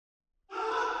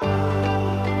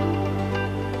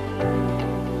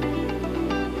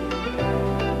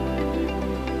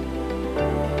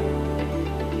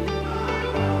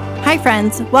Hi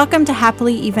friends, welcome to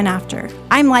Happily Even After.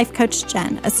 I'm Life Coach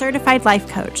Jen, a certified life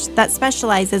coach that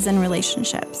specializes in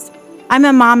relationships. I'm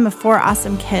a mom of 4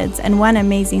 awesome kids and 1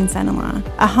 amazing son-in-law,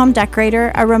 a home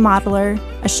decorator, a remodeler,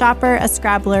 a shopper, a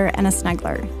scrabbler, and a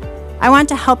snuggler. I want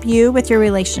to help you with your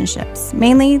relationships,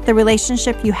 mainly the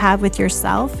relationship you have with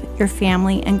yourself, your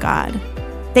family, and God.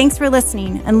 Thanks for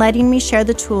listening and letting me share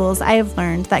the tools I have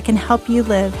learned that can help you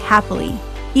live happily,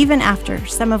 even after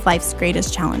some of life's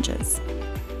greatest challenges.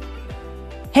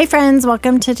 Hey friends,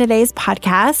 welcome to today's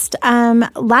podcast.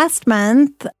 Last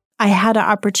month, I had an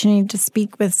opportunity to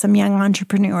speak with some young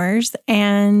entrepreneurs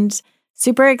and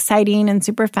super exciting and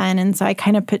super fun. And so I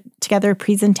kind of put together a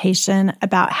presentation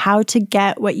about how to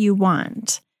get what you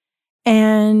want.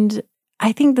 And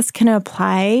I think this can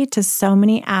apply to so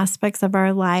many aspects of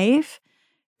our life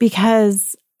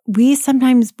because we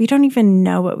don't even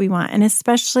know what we want. And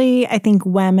especially, I think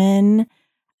women,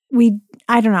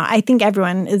 I think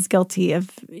everyone is guilty of,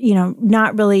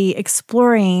 not really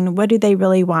exploring what do they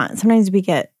really want. Sometimes we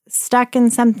get stuck in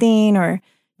something or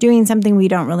doing something we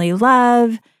don't really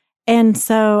love. And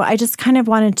so I just kind of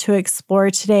wanted to explore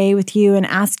today with you and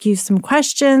ask you some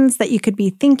questions that you could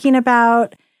be thinking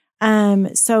about.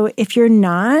 So if you're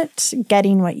not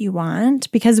getting what you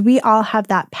want, because we all have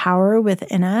that power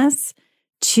within us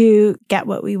to get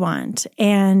what we want.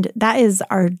 And that is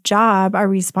our job, our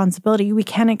responsibility. We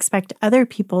can't expect other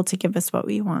people to give us what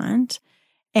we want.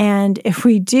 And if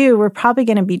we do, we're probably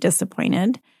going to be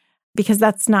disappointed because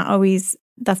that's not how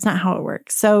it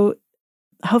works. So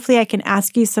hopefully I can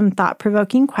ask you some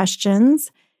thought-provoking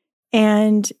questions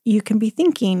and you can be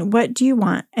thinking, what do you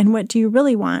want? And what do you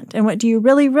really want? And what do you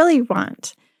really, really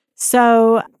want?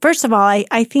 So first of all,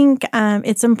 I think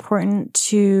it's important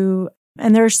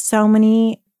and there's so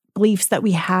many beliefs that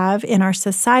we have in our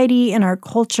society, in our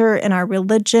culture, in our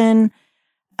religion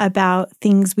about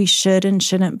things we should and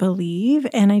shouldn't believe.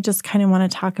 And I just kind of want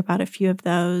to talk about a few of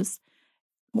those.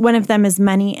 One of them is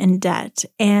money and debt.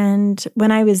 And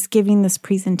when I was giving this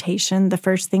presentation, the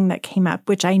first thing that came up,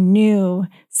 which I knew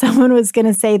someone was going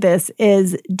to say this,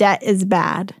 is debt is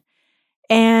bad.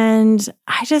 And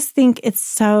I just think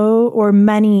or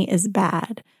money is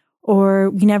bad. Or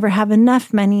we never have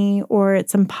enough money, or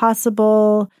it's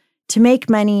impossible to make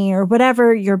money, or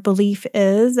whatever your belief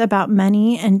is about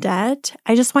money and debt.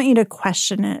 I just want you to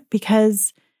question it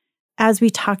because as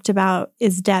we talked about,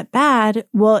 is debt bad?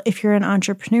 Well, if you're an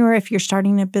entrepreneur, if you're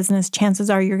starting a business, chances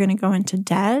are you're going to go into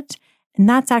debt, and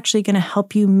that's actually going to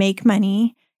help you make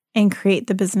money and create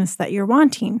the business that you're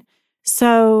wanting.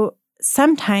 So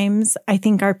sometimes I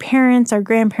think our parents, our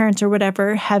grandparents, or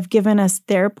whatever have given us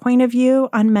their point of view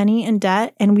on money and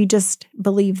debt, and we just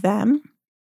believe them.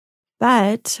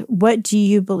 But what do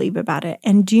you believe about it?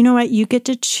 And do you know what? You get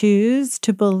to choose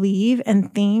to believe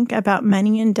and think about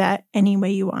money and debt any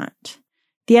way you want.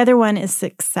 The other one is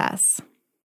success.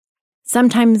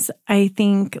 Sometimes I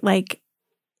think,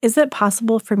 is it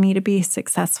possible for me to be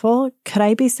successful? Could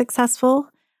I be successful?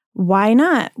 Why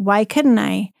not? Why couldn't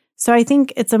I? So I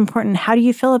think it's important. How do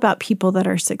you feel about people that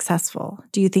are successful?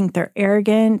 Do you think they're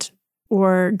arrogant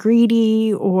or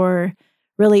greedy or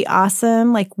really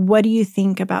awesome? What do you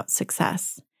think about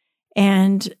success?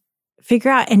 And figure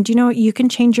out, and you can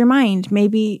change your mind.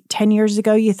 Maybe 10 years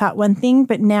ago you thought one thing,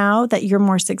 but now that you're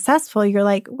more successful, you're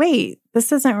like, wait,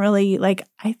 this isn't really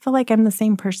I feel like I'm the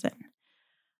same person.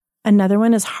 Another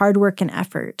one is hard work and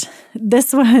effort.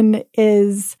 This one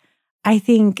is, I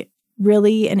think,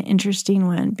 really an interesting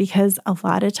one because a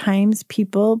lot of times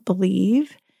people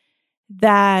believe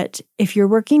that if you're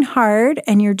working hard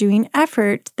and you're doing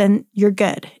effort, then you're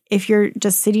good. If you're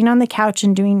just sitting on the couch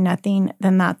and doing nothing,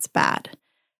 then that's bad.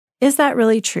 Is that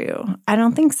really true? I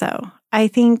don't think so. I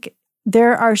think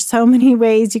there are so many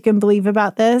ways you can believe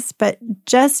about this, but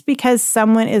just because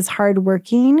someone is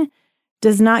hardworking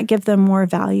does not give them more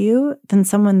value than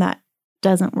someone that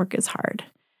doesn't work as hard.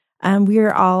 We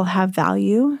all have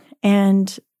value.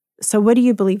 And so what do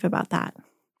you believe about that?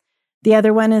 The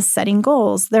other one is setting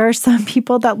goals. There are some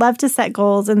people that love to set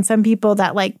goals and some people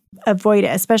that avoid it,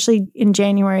 especially in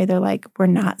January. They're like, we're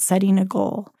not setting a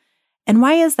goal. And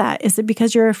why is that? Is it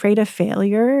because you're afraid of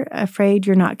failure, afraid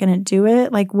you're not going to do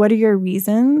it? What are your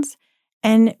reasons?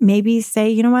 And maybe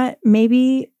say, you know what,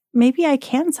 maybe I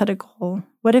can set a goal.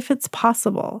 What if it's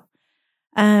possible?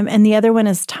 And the other one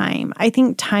is time. I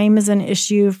think time is an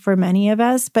issue for many of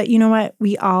us, but you know what?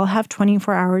 We all have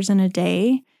 24 hours in a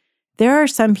day. There are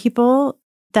some people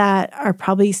that are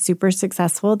probably super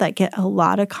successful that get a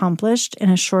lot accomplished in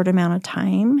a short amount of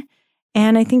time.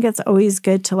 And I think it's always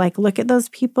good to look at those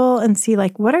people and see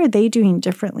what are they doing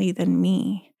differently than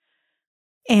me?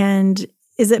 And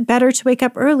is it better to wake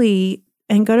up early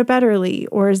and go to bed early,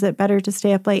 or is it better to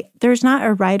stay up late? There's not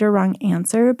a right or wrong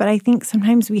answer, but I think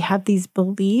sometimes we have these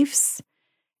beliefs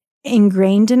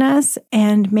ingrained in us,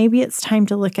 and maybe it's time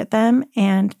to look at them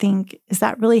and think, is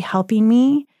that really helping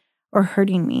me or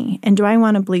hurting me? And do I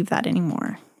want to believe that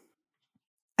anymore?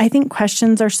 I think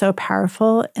questions are so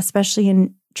powerful, especially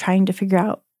in trying to figure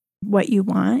out what you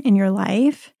want in your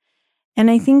life.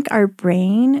 And I think our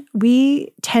brain,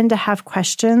 we tend to have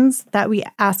questions that we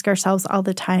ask ourselves all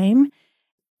the time.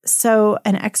 So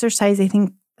an exercise I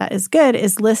think that is good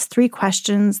is list 3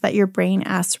 questions that your brain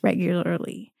asks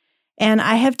regularly. And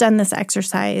I have done this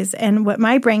exercise, and what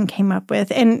my brain came up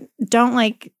with, and don't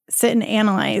sit and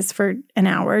analyze for an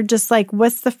hour, just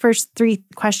what's the first 3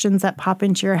 questions that pop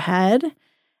into your head?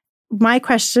 My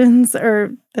questions,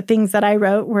 or the things that I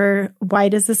wrote, were, why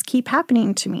does this keep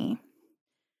happening to me?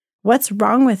 What's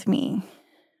wrong with me?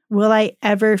 Will I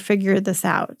ever figure this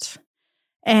out?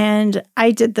 And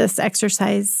I did this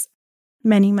exercise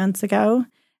many months ago,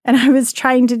 and I was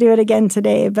trying to do it again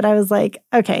today, but I was like,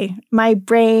 okay, my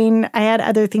brain, I had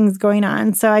other things going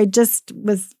on. So I'm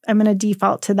going to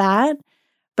default to that.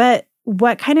 But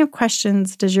what kind of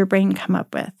questions does your brain come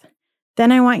up with?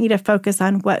 Then I want you to focus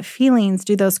on what feelings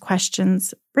do those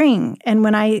questions bring. And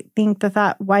when I think the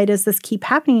thought, why does this keep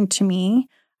happening to me?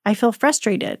 I feel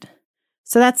frustrated.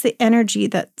 So that's the energy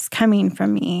that's coming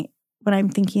from me when I'm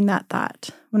thinking that thought.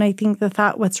 When I think the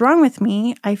thought, what's wrong with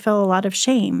me? I feel a lot of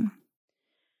shame.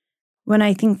 When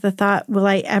I think the thought, will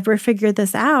I ever figure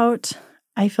this out?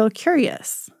 I feel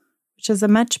curious, which is a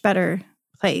much better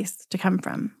place to come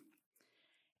from.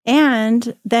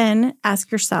 And then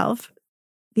ask yourself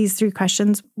these 3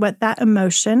 questions, what that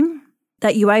emotion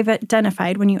that you have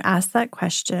identified when you ask that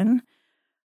question,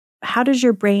 how does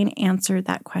your brain answer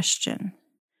that question?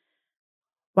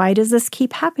 Why does this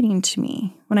keep happening to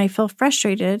me when I feel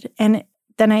frustrated? And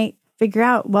then I figure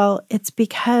out, well, it's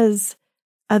because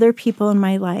other people in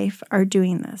my life are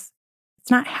doing this.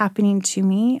 It's not happening to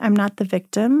me. I'm not the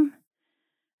victim.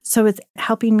 So it's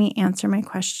helping me answer my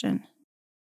question.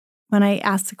 When I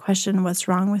ask the question, what's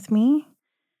wrong with me?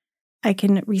 I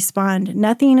can respond,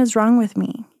 nothing is wrong with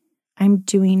me. I'm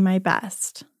doing my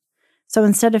best. So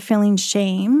instead of feeling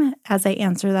shame as I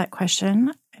answer that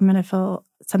question, I'm going to feel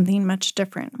something much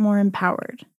different, more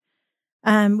empowered.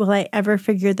 Will I ever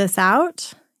figure this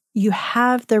out? You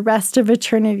have the rest of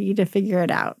eternity to figure it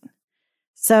out.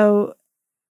 So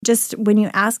just when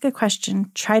you ask a question,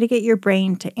 try to get your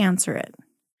brain to answer it.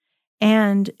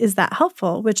 And is that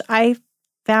helpful? Which I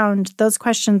found those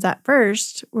questions at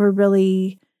first were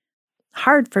really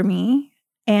hard for me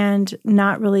and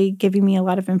not really giving me a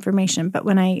lot of information. But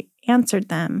when I answered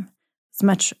them, it's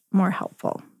much more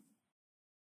helpful.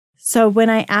 So when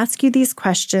I ask you these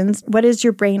questions, what does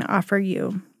your brain offer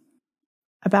you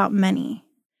about money?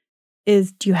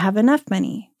 Do you have enough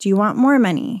money? Do you want more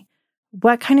money?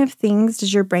 What kind of things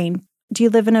does your brain, do you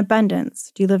live in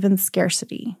abundance? Do you live in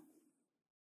scarcity?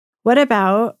 What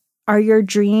about, are your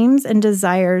dreams and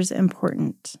desires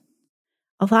important?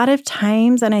 A lot of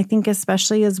times, and I think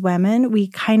especially as women, we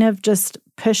kind of just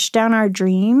push down our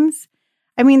dreams.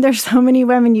 I mean, there's so many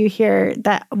women you hear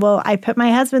that, well, I put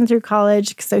my husband through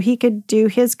college so he could do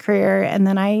his career, and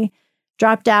then I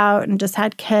dropped out and just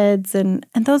had kids, and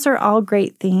those are all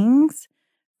great things.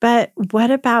 But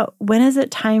what about, when is it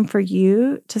time for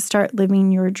you to start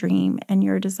living your dream and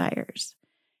your desires?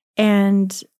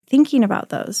 And thinking about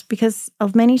those, because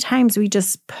of many times we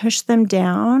just push them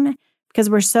down because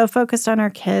we're so focused on our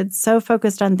kids, so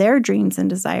focused on their dreams and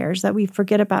desires that we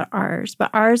forget about ours.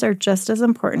 But ours are just as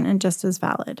important and just as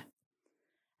valid.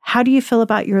 How do you feel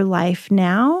about your life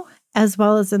now as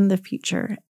well as in the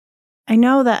future? I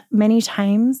know that many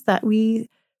times that we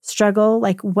struggle,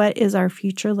 what is our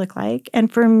future look like? And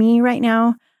for me right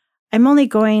now, I'm only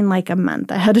going a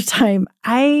month ahead of time.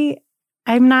 I'm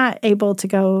not able to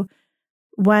go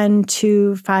 1,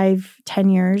 2, 5, 10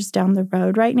 years down the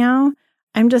road right now.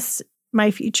 My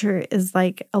future is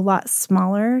a lot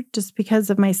smaller just because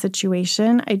of my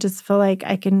situation. I just feel like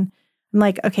I'm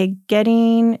okay,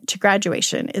 getting to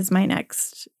graduation is my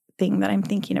next thing that I'm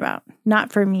thinking about.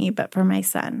 Not for me, but for my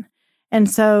son.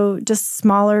 And so just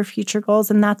smaller future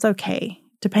goals, and that's okay,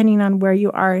 depending on where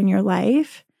you are in your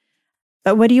life.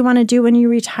 But what do you want to do when you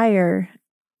retire?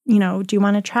 Do you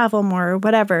want to travel more or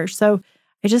whatever? So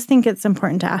I just think it's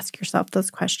important to ask yourself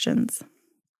those questions.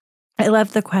 I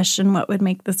love the question, what would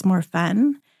make this more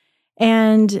fun?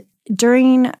 And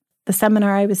during the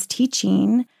seminar I was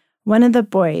teaching, one of the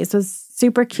boys was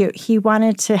super cute. He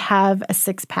wanted to have a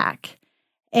 6-pack.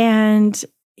 And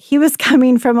he was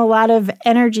coming from a lot of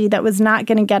energy that was not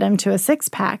going to get him to a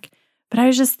 6-pack. But I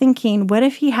was just thinking, what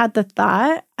if he had the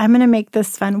thought, I'm going to make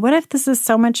this fun? What if this is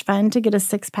so much fun to get a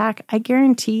 6-pack? I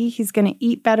guarantee he's going to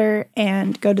eat better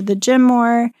and go to the gym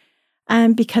more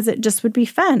because it just would be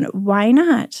fun. Why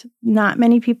not? Not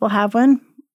many people have one.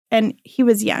 And he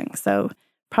was young, so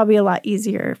probably a lot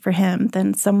easier for him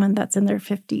than someone that's in their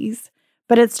 50s.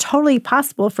 But it's totally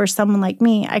possible for someone like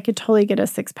me. I could totally get a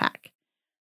 6-pack.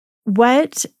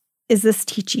 What is this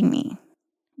teaching me?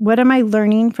 What am I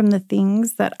learning from the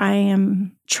things that I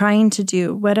am trying to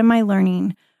do? What am I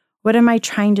learning? What am I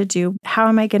trying to do? How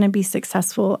am I going to be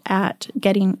successful at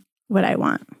getting what I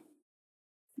want?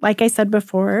 Like I said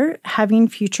before, having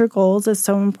future goals is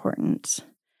so important.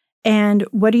 And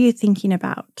what are you thinking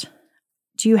about?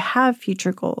 Do you have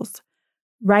future goals?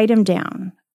 Write them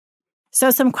down. So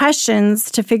some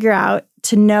questions to figure out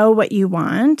to know what you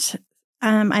want.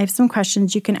 I have some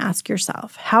questions you can ask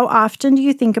yourself. How often do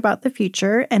you think about the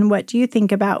future, and what do you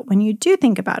think about when you do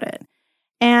think about it?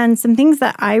 And some things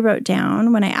that I wrote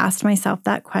down when I asked myself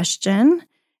that question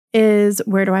is,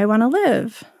 where do I want to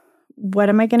live? What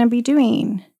am I going to be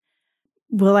doing?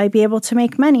 Will I be able to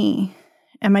make money?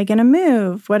 Am I going to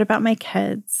move? What about my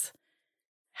kids?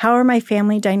 How are my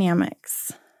family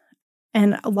dynamics?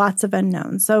 And lots of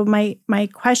unknowns. So my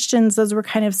questions, those were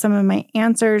kind of some of my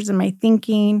answers and my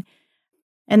thinking.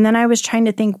 And then I was trying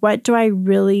to think, what do I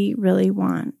really, really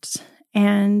want?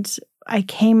 And I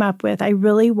came up with, I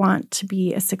really want to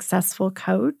be a successful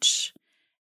coach.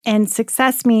 And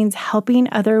success means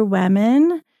helping other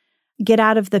women get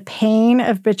out of the pain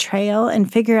of betrayal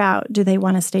and figure out, do they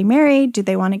want to stay married? Do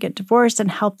they want to get divorced? And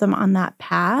help them on that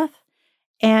path.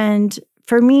 And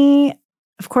for me,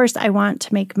 of course, I want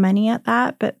to make money at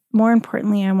that. But more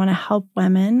importantly, I want to help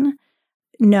women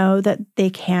know that they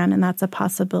can, and that's a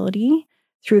possibility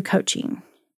through coaching.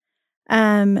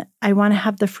 I want to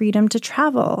have the freedom to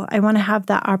travel. I want to have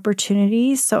that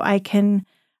opportunity so I can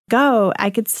go.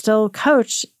 I could still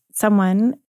coach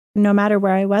someone no matter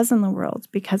where I was in the world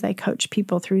because I coach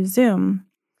people through Zoom.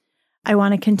 I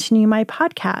want to continue my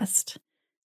podcast.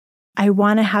 I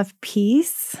want to have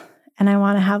peace and I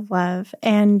want to have love.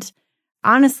 And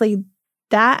honestly,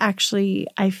 that actually,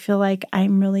 I feel like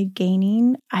I'm really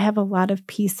gaining. I have a lot of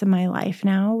peace in my life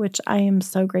now, which I am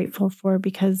so grateful for,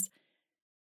 because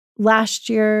last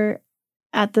year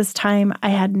at this time, I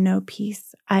had no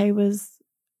peace. I was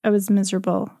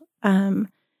miserable.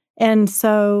 And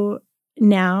so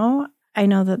now I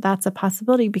know that that's a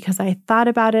possibility because I thought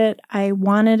about it. I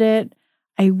wanted it.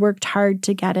 I worked hard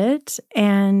to get it.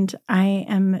 And I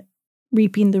am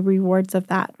reaping the rewards of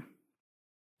that.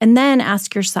 And then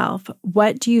ask yourself,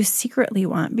 what do you secretly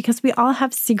want? Because we all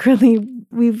have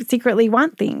we secretly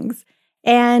want things.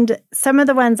 And some of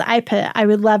the ones I put, I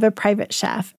would love a private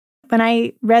chef. When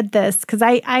I read this, because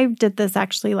I did this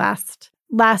actually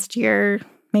last year,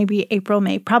 maybe April,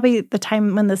 May, probably the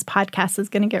time when this podcast is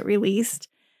going to get released.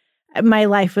 My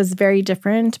life was very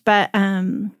different, but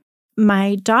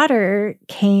my daughter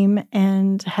came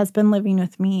and has been living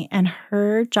with me, and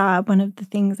her job, one of the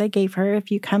things I gave her,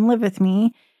 if you come live with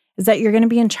me, is that you're going to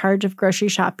be in charge of grocery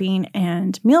shopping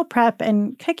and meal prep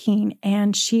and cooking.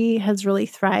 And she has really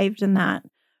thrived in that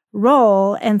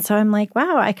role. And so I'm like,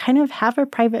 wow, I kind of have a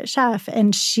private chef,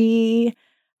 and she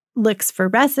looks for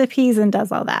recipes and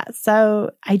does all that.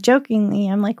 So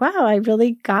I'm like, wow, I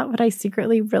really got what I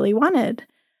secretly really wanted.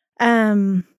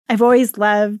 I've always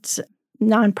loved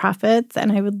nonprofits,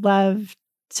 and I would love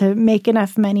to make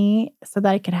enough money so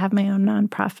that I could have my own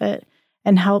nonprofit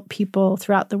and help people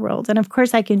throughout the world. And of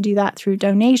course, I can do that through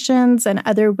donations and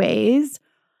other ways,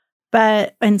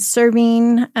 and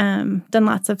serving, done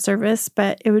lots of service,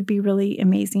 but it would be really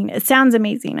amazing. It sounds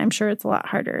amazing. I'm sure it's a lot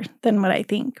harder than what I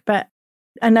think. But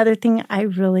another thing I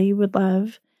really would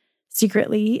love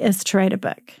secretly is to write a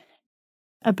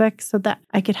book so that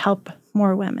I could help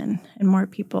more women and more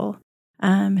people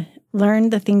learn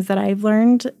the things that I've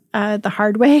learned the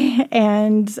hard way,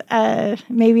 and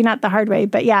maybe not the hard way,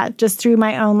 but yeah, just through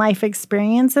my own life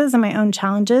experiences and my own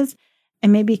challenges,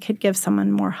 and maybe could give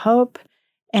someone more hope,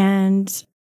 and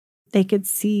they could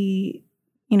see,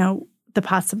 the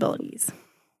possibilities.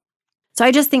 So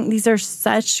I just think these are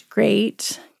such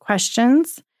great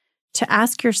questions to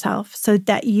ask yourself so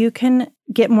that you can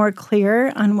get more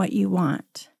clear on what you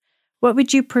want. What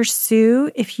would you pursue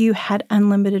if you had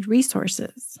unlimited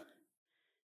resources?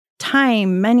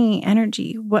 Time, money,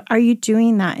 energy. What are you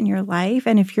doing that in your life?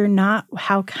 And if you're not,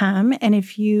 how come? And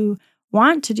if you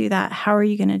want to do that, how are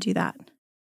you going to do that?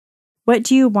 What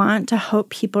do you want to hope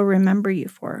people remember you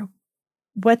for?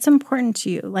 What's important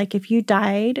to you? Like if you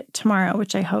died tomorrow,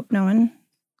 which I hope no one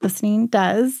listening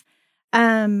does,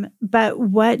 but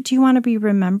what do you want to be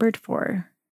remembered for?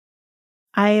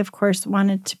 I, of course,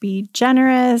 wanted to be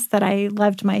generous, that I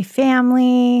loved my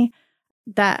family,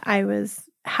 that I was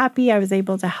happy I was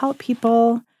able to help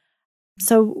people.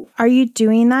 So are you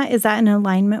doing that? Is that in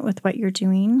alignment with what you're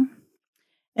doing?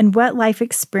 And what life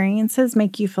experiences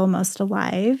make you feel most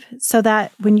alive so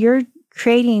that when you're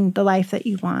creating the life that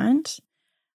you want,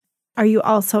 are you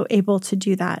also able to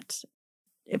do that?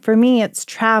 For me, it's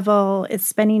travel, it's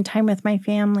spending time with my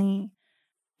family,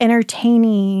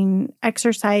 entertaining,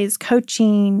 exercise,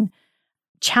 coaching,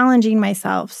 challenging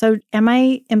myself. So am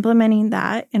I implementing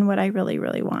that in what I really,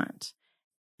 really want?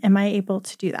 Am I able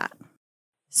to do that?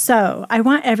 So I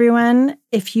want everyone,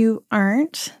 if you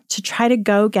aren't, to try to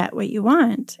go get what you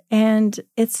want. And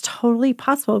it's totally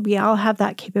possible. We all have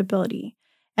that capability.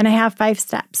 And I have 5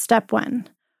 steps. Step 1,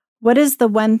 what is the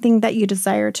one thing that you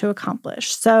desire to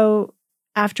accomplish? So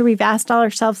after we've asked all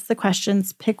ourselves the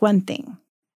questions, pick one thing.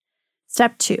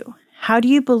 Step 2, how do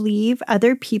you believe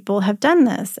other people have done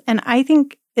this? And I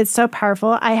think it's so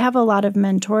powerful. I have a lot of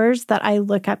mentors that I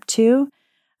look up to,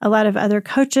 a lot of other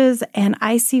coaches, and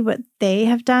I see what they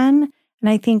have done. And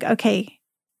I think, okay,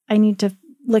 I need to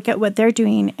look at what they're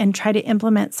doing and try to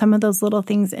implement some of those little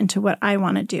things into what I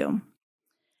want to do.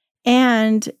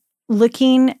 And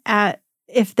looking at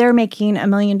if they're making $1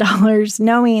 million,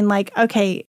 knowing like,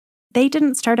 okay, they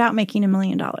didn't start out making $1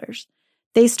 million.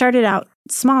 They started out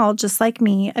small, just like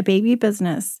me, a baby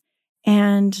business.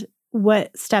 And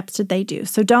what steps did they do?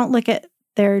 So don't look at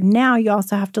their now. You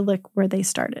also have to look where they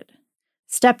started.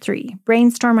 Step 3,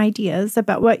 brainstorm ideas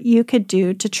about what you could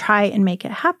do to try and make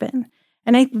it happen.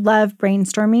 And I love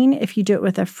brainstorming if you do it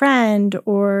with a friend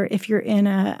or if you're in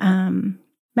a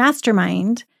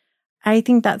mastermind. I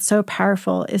think that's so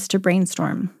powerful is to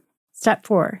brainstorm. Step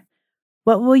 4,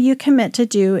 what will you commit to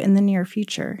do in the near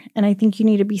future? And I think you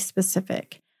need to be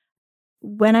specific.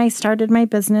 When I started my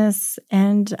business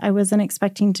and I wasn't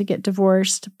expecting to get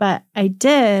divorced, but I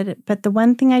did. But the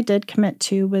one thing I did commit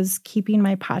to was keeping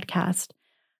my podcast.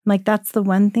 Like that's the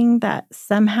one thing that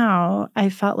somehow I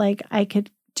felt like I could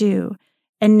do.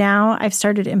 And now I've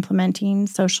started implementing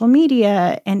social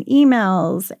media and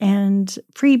emails and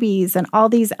freebies and all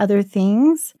these other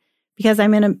things because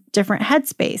I'm in a different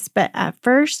headspace. But at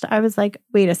first I was like,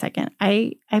 wait a second,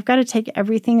 I've got to take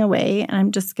everything away and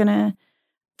I'm just going to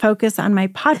focus on my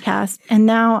podcast. And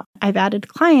now I've added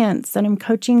clients and I'm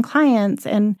coaching clients.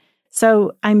 And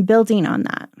so I'm building on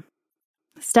that.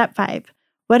 Step 5,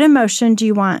 what emotion do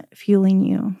you want fueling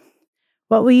you?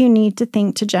 What will you need to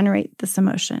think to generate this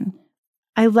emotion?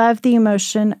 I love the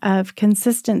emotion of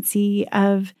consistency,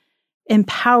 of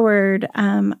empowered.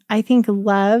 I think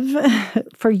love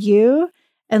for you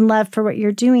and love for what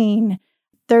you're doing.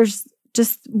 There's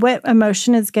just what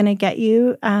emotion is going to get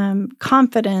you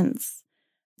confidence.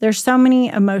 There's so many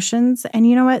emotions. And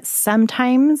you know what?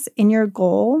 Sometimes in your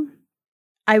goal,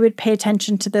 I would pay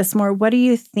attention to this more. What are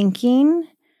you thinking?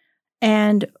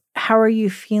 And how are you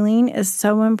feeling is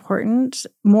so important,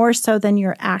 more so than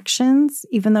your actions,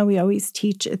 even though we always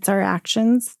teach it's our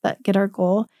actions that get our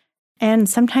goal. And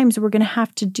sometimes we're going to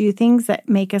have to do things that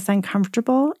make us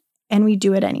uncomfortable, and we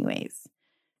do it anyways.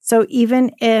 So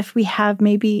even if we have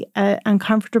maybe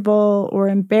uncomfortable or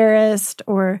embarrassed,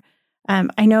 or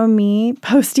I know me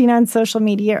posting on social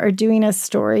media or doing a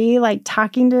story, like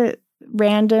talking to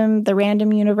the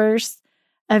random universe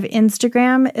of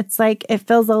Instagram, it's like it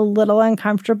feels a little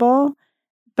uncomfortable,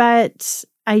 but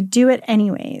I do it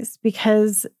anyways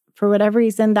because for whatever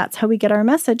reason, that's how we get our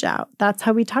message out. That's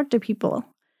how we talk to people,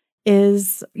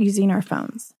 is using our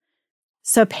phones.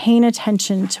 So paying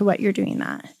attention to what you're doing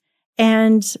that.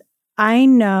 And I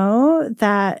know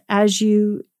that as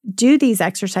you do these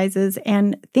exercises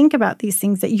and think about these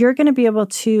things, that you're going to be able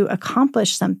to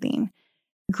accomplish something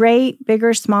great, big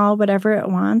or small, whatever it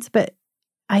wants. But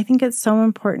I think it's so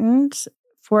important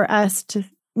for us to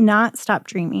not stop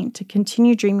dreaming, to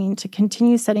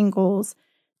continue setting goals,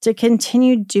 to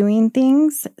continue doing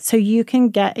things so you can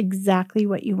get exactly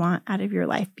what you want out of your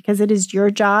life, because it is your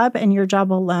job and your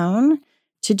job alone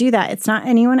to do that. It's not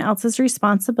anyone else's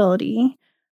responsibility.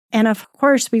 And of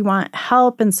course, we want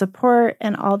help and support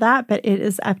and all that, but it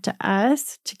is up to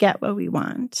us to get what we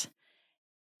want.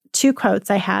 2 quotes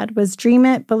I had was dream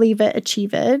it, believe it,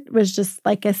 achieve it, was just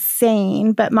like a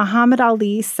saying. But Muhammad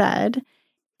Ali said,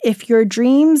 if your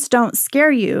dreams don't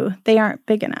scare you, they aren't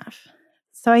big enough.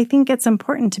 So I think it's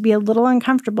important to be a little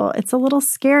uncomfortable. It's a little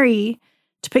scary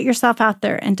to put yourself out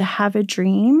there and to have a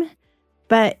dream,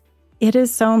 but it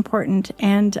is so important.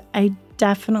 And I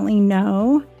definitely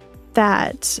know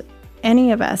that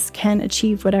any of us can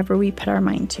achieve whatever we put our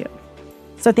mind to.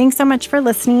 So thanks so much for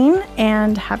listening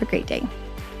and have a great day.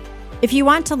 If you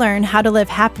want to learn how to live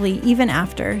happily even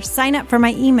after, sign up for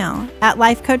my email at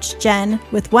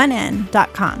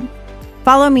lifecoachjen.com.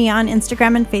 Follow me on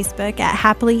Instagram and Facebook at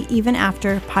Happily Even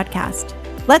After Podcast.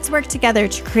 Let's work together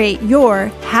to create your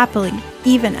happily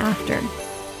even after.